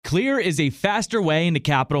Clear is a faster way into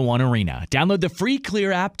Capital One Arena. Download the free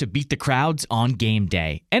Clear app to beat the crowds on game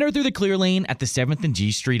day. Enter through the Clear lane at the 7th and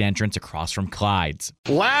G Street entrance across from Clyde's.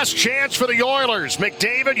 Last chance for the Oilers.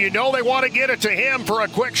 McDavid, you know they want to get it to him for a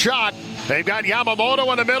quick shot. They've got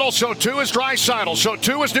Yamamoto in the middle, so too is Draisaitl, so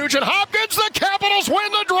too is Nugent Hopkins. The Capitals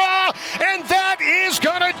win the draw, and that is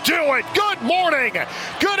going to do it. Good morning,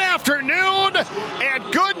 good afternoon,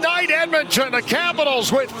 and good night, Edmonton. The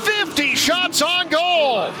Capitals with 50 shots on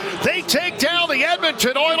goal. They take down the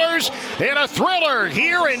Edmonton Oilers in a thriller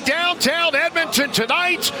here in downtown Edmonton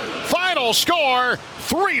tonight. Final score,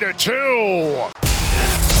 3-2.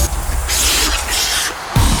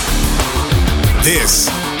 This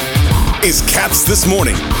is Caps This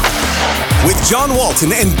Morning with John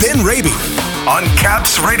Walton and Ben Raby on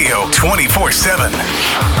Caps Radio 24/7.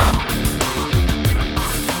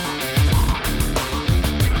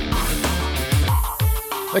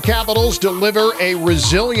 The Capitals deliver a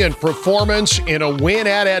resilient performance in a win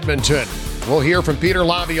at Edmonton. We'll hear from Peter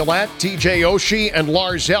Laviolette, TJ Oshie, and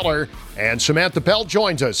Lars Eller. And Samantha Pell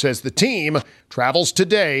joins us as the team travels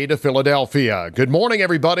today to Philadelphia. Good morning,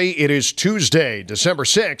 everybody. It is Tuesday, December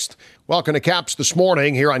 6th. Welcome to Caps This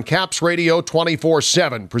Morning here on Caps Radio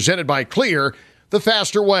 24/7, presented by Clear, the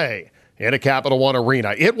faster way in a Capital One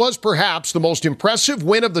Arena. It was perhaps the most impressive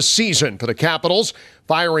win of the season for the Capitals,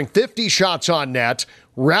 firing 50 shots on net,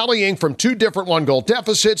 rallying from two different one-goal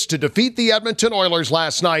deficits to defeat the Edmonton Oilers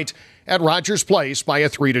last night at Rogers Place by a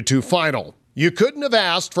 3-2 final. You couldn't have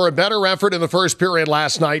asked for a better effort in the first period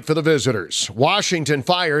last night for the visitors. Washington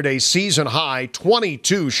fired a season-high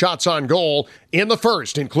 22 shots on goal in the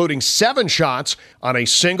first, including 7 shots on a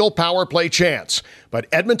single power play chance. But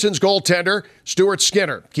Edmonton's goaltender, Stuart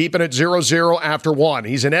Skinner, keeping it 0-0 after 1.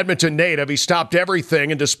 He's an Edmonton native. He stopped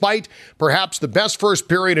everything, and despite perhaps the best first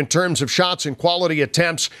period in terms of shots and quality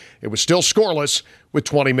attempts, it was still scoreless with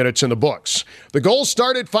 20 minutes in the books. The goals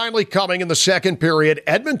started finally coming in the second period.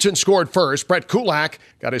 Edmonton scored first. Brett Kulak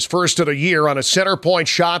got his first of the year on a center point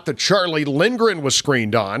shot that Charlie Lindgren was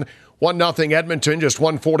screened on. 1-0 Edmonton, just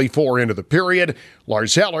 1:44 into the period.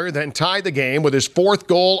 Lars Eller then tied the game with his 4th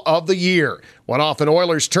goal of the year. Went off an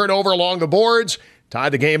Oilers turnover along the boards,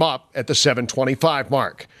 tied the game up at the 7:25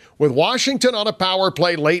 mark. With Washington on a power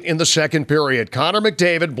play late in the second period, Connor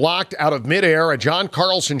McDavid blocked out of midair a John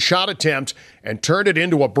Carlson shot attempt and turned it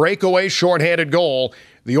into a breakaway shorthanded goal.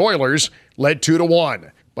 The Oilers led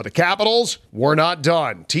 2-1. But the Capitals were not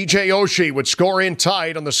done. TJ Oshie would score in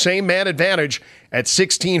tight on the same man advantage at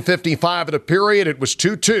 16:55 of the period. It was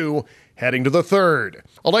 2-2 heading to the third.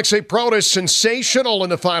 Alexei Protas sensational in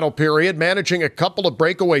the final period, managing a couple of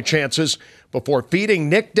breakaway chances before feeding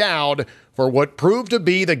Nick Dowd for what proved to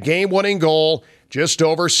be the game-winning goal just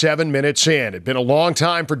over 7 minutes in. It'd been a long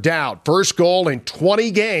time for Dowd. First goal in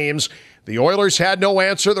 20 games. The Oilers had no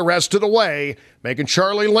answer the rest of the way, making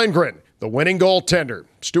Charlie Lindgren the winning goaltender.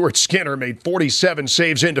 Stuart Skinner made 47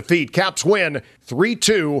 saves in defeat. Caps win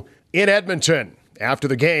 3-2 in Edmonton. After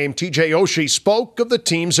the game, TJ Oshie spoke of the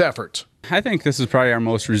team's effort. I think this is probably our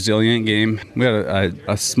most resilient game. We had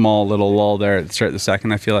a small little lull there at the start of the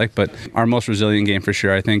second, I feel like, but our most resilient game for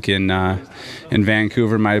sure. I think in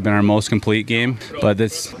Vancouver might have been our most complete game, but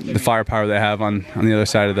the firepower they have on the other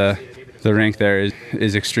side of the rink there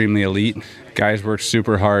is extremely elite. Guys worked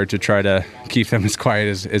super hard to try to keep them as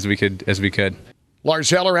quiet as we could.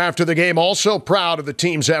 Lars Eller after the game also proud of the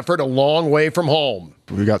team's effort a long way from home.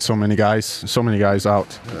 We got so many guys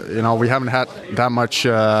out. We haven't had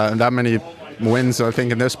that many wins, I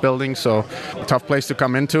think, in this building, so tough place to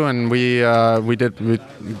come into, and we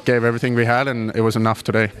gave everything we had, and it was enough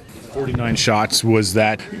today. 49 shots, was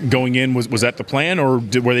that going in, was that the plan, or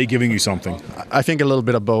were they giving you something? I think a little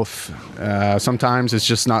bit of both. Sometimes it's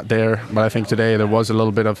just not there, but I think today there was a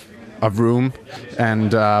little bit of room,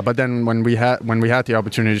 and but then when we had the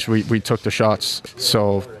opportunities, we took the shots.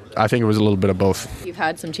 So I think it was a little bit of both. You've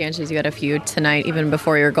had some chances. You had a few tonight, even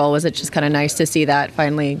before your goal. Was it just kind of nice to see that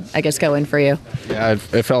finally, I guess, go in for you? Yeah,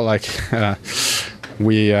 it felt like I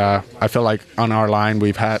felt like on our line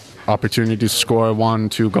we've had opportunity to score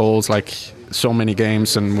 1-2 goals like so many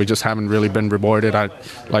games, and we just haven't really been rewarded.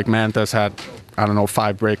 Like Mantha's had,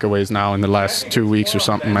 5 breakaways now in the last 2 weeks or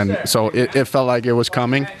something, and so it felt like it was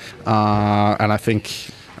coming, and I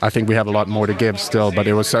think we have a lot more to give still, but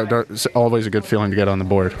it was always a good feeling to get on the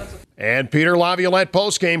board. And Peter Laviolette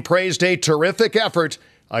postgame praised a terrific effort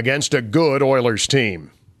against a good Oilers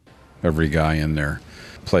team. Every guy in there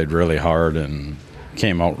played really hard, and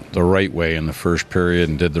came out the right way in the first period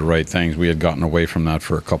and did the right things. We had gotten away from that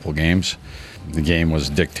for a couple games. The game was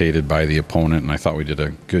dictated by the opponent, and I thought we did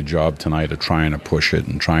a good job tonight of trying to push it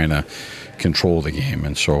and trying to control the game.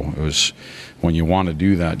 And so it was, when you want to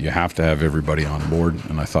do that, you have to have everybody on board,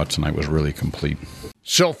 and I thought tonight was really complete.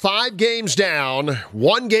 So 5 games down,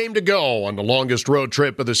 1 game to go on the longest road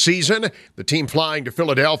trip of the season. The team flying to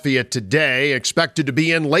Philadelphia today, expected to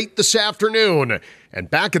be in late this afternoon and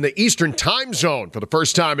back in the Eastern time zone for the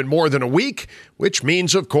first time in more than a week, which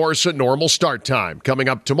means, of course, a normal start time coming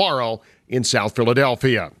up tomorrow in South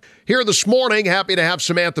Philadelphia. Here this morning, happy to have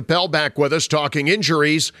Samantha Pell back with us talking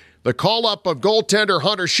injuries, the call-up of goaltender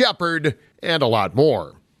Hunter Shepard, and a lot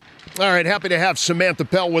more. All right, happy to have Samantha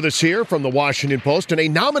Pell with us here from the Washington Post and a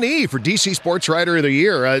nominee for DC Sports Writer of the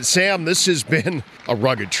Year. Sam, this has been a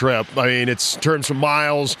rugged trip. I mean, it's in terms of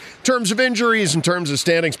miles, in terms of injuries, in terms of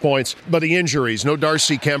standings points, but the injuries. No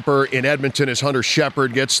Darcy Kuemper in Edmonton as Hunter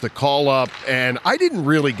Shepard gets the call-up, and I didn't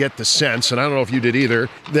really get the sense, and I don't know if you did either,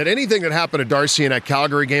 that anything that happened to Darcy in that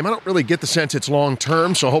Calgary game, I don't really get the sense it's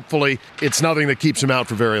long-term, so hopefully it's nothing that keeps him out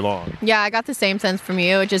for very long. Yeah, I got the same sense from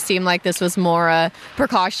you. It just seemed like this was more a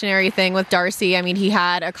precautionary thing with Darcy. I mean, he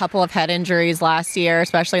had a couple of head injuries last year,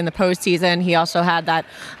 especially in the postseason. He also had that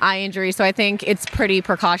eye injury. So I think it's pretty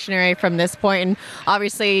precautionary from this point. And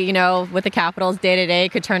obviously, you know, with the Capitals day-to-day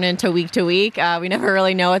could turn into week-to-week. We never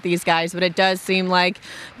really know with these guys, but it does seem like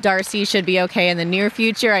Darcy should be okay in the near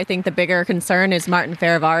future. I think the bigger concern is Martin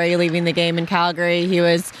Fehérváry leaving the game in Calgary.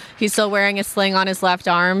 He's still wearing a sling on his left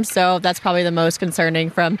arm, so that's probably the most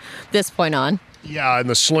concerning from this point on. Yeah, and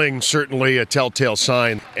the sling certainly a telltale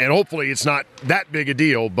sign. And hopefully it's not that big a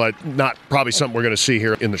deal, but not probably something we're going to see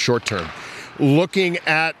here in the short term. Looking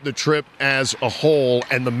at the trip as a whole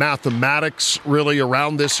and the mathematics really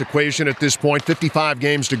around this equation at this point, 55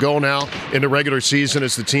 games to go now in the regular season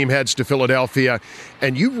as the team heads to Philadelphia.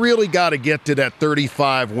 And you really got to get to that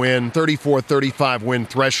 35 win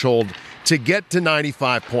threshold to get to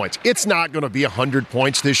 95 points. It's not going to be 100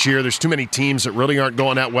 points this year. There's too many teams that really aren't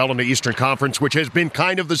going that well in the Eastern Conference, which has been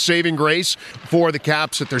kind of the saving grace for the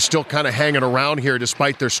Caps, that they're still kind of hanging around here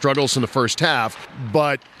despite their struggles in the first half.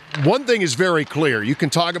 But one thing is very clear. You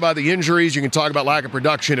can talk about the injuries, you can talk about lack of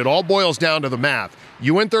production. It all boils down to the math.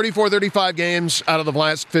 You win 35 games out of the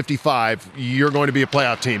last 55, you're going to be a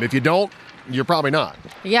playoff team. If you don't, you're probably not.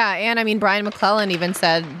 Yeah, and I mean, Brian McClellan even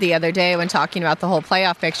said the other day when talking about the whole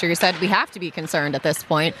playoff picture, he said we have to be concerned at this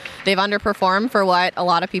point. They've underperformed for what a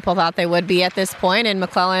lot of people thought they would be at this point, and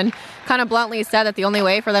McClellan kind of bluntly said that the only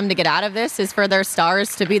way for them to get out of this is for their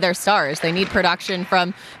stars to be their stars. They need production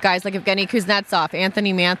from guys like Evgeny Kuznetsov,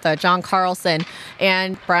 Anthony Mantha, John Carlson,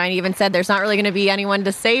 and Brian even said there's not really going to be anyone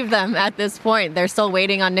to save them at this point. They're still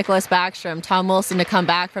waiting on Nicholas Backstrom, Tom Wilson to come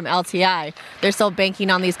back from LTI. They're still banking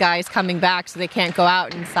on these guys coming back so they can't go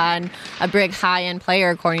out and sign a big high-end player,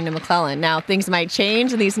 according to McClellan. Now, things might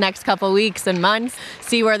change in these next couple weeks and months,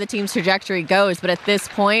 see where the team's trajectory goes, but at this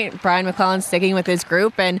point, Brian McClellan's sticking with his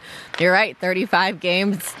group, and you're right, 35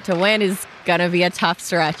 games to win is going to be a tough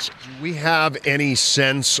stretch. Do we have any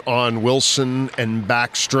sense on Wilson and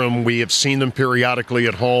Backstrom? We have seen them periodically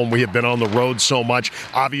at home. We have been on the road so much.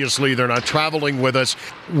 Obviously, they're not traveling with us.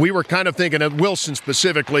 We were kind of thinking of Wilson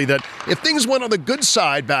specifically that if things went on the good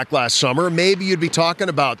side back last summer, maybe you'd be talking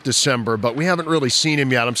about December, but we haven't really seen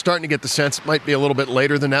him yet. I'm starting to get the sense it might be a little bit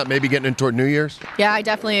later than that, maybe getting in toward New Year's. Yeah, I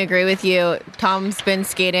definitely agree with you. Tom's been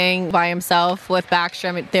skating by himself with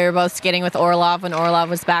Backstrom. They were both skating with Orlov when Orlov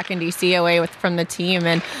was back in D.C. away from the team.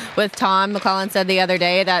 And with Tom, McClellan said the other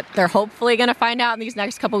day that they're hopefully going to find out in these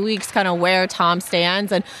next couple of weeks kind of where Tom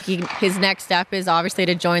stands. And his next step is obviously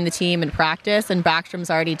to join the team and practice. And Backstrom's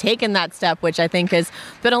already taken that step, which I think has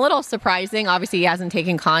been a little surprising. Obviously, he hasn't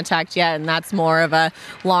taken contact yet, and that's more of a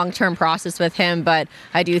long-term process with him. But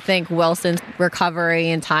I do think Wilson's recovery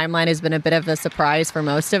and timeline has been a bit of a surprise for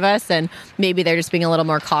most of us. And maybe they're just being a little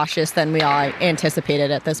more cautious than we all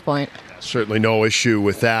anticipated at this point. Certainly no issue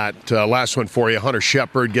with that. Last one for you. Hunter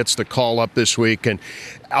Shepard gets the call up this week and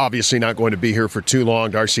obviously not going to be here for too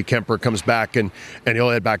long. Darcy Kuemper comes back and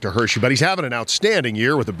he'll head back to Hershey. But he's having an outstanding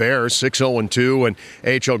year with the Bears, 6-0-2 and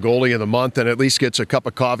AHL goalie of the month, and at least gets a cup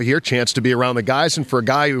of coffee here, chance to be around the guys. And for a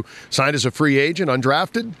guy who signed as a free agent,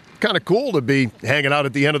 undrafted, kind of cool to be hanging out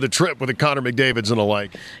at the end of the trip with the Connor McDavids and the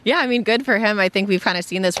like. Yeah, I mean, good for him. I think we've kind of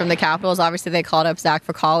seen this from the Capitals. Obviously, they called up Zach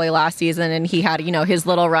Fucale last season, and he had, his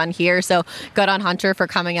little run here. So good on Hunter for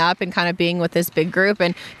coming up and kind of being with this big group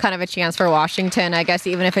and kind of a chance for Washington, I guess,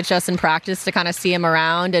 even if it's just in practice to kind of see him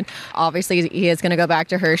around. And obviously, he is going to go back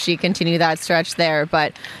to Hershey, continue that stretch there.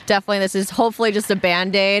 But definitely, this is hopefully just a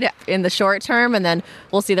Band-Aid in the short term, and then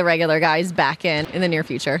we'll see the regular guys back in the near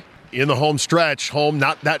future. in the home stretch. Home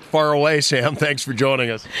not that far away, Sam. Thanks for joining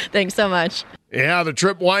us. Thanks so much. Yeah, the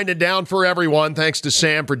trip winding down for everyone. Thanks to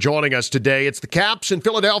Sam for joining us today. It's the Caps and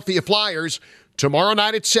Philadelphia Flyers tomorrow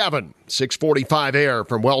night at 7, 6:45 air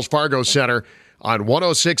from Wells Fargo Center on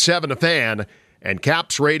 106.7 The Fan and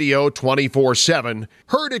Caps Radio 24/7.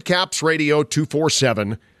 Heard at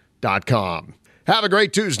capsradio247.com. Have a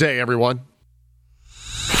great Tuesday, everyone.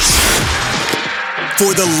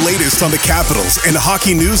 For the latest on the Capitals and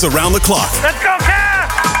hockey news around the clock. Let's go,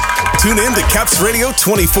 Caps! Tune in to Caps Radio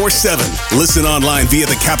 24/7. Listen online via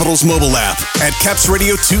the Capitals mobile app at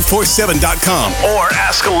capsradio247.com Or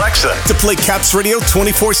ask Alexa to play Caps Radio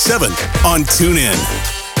 24/7 on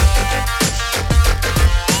TuneIn.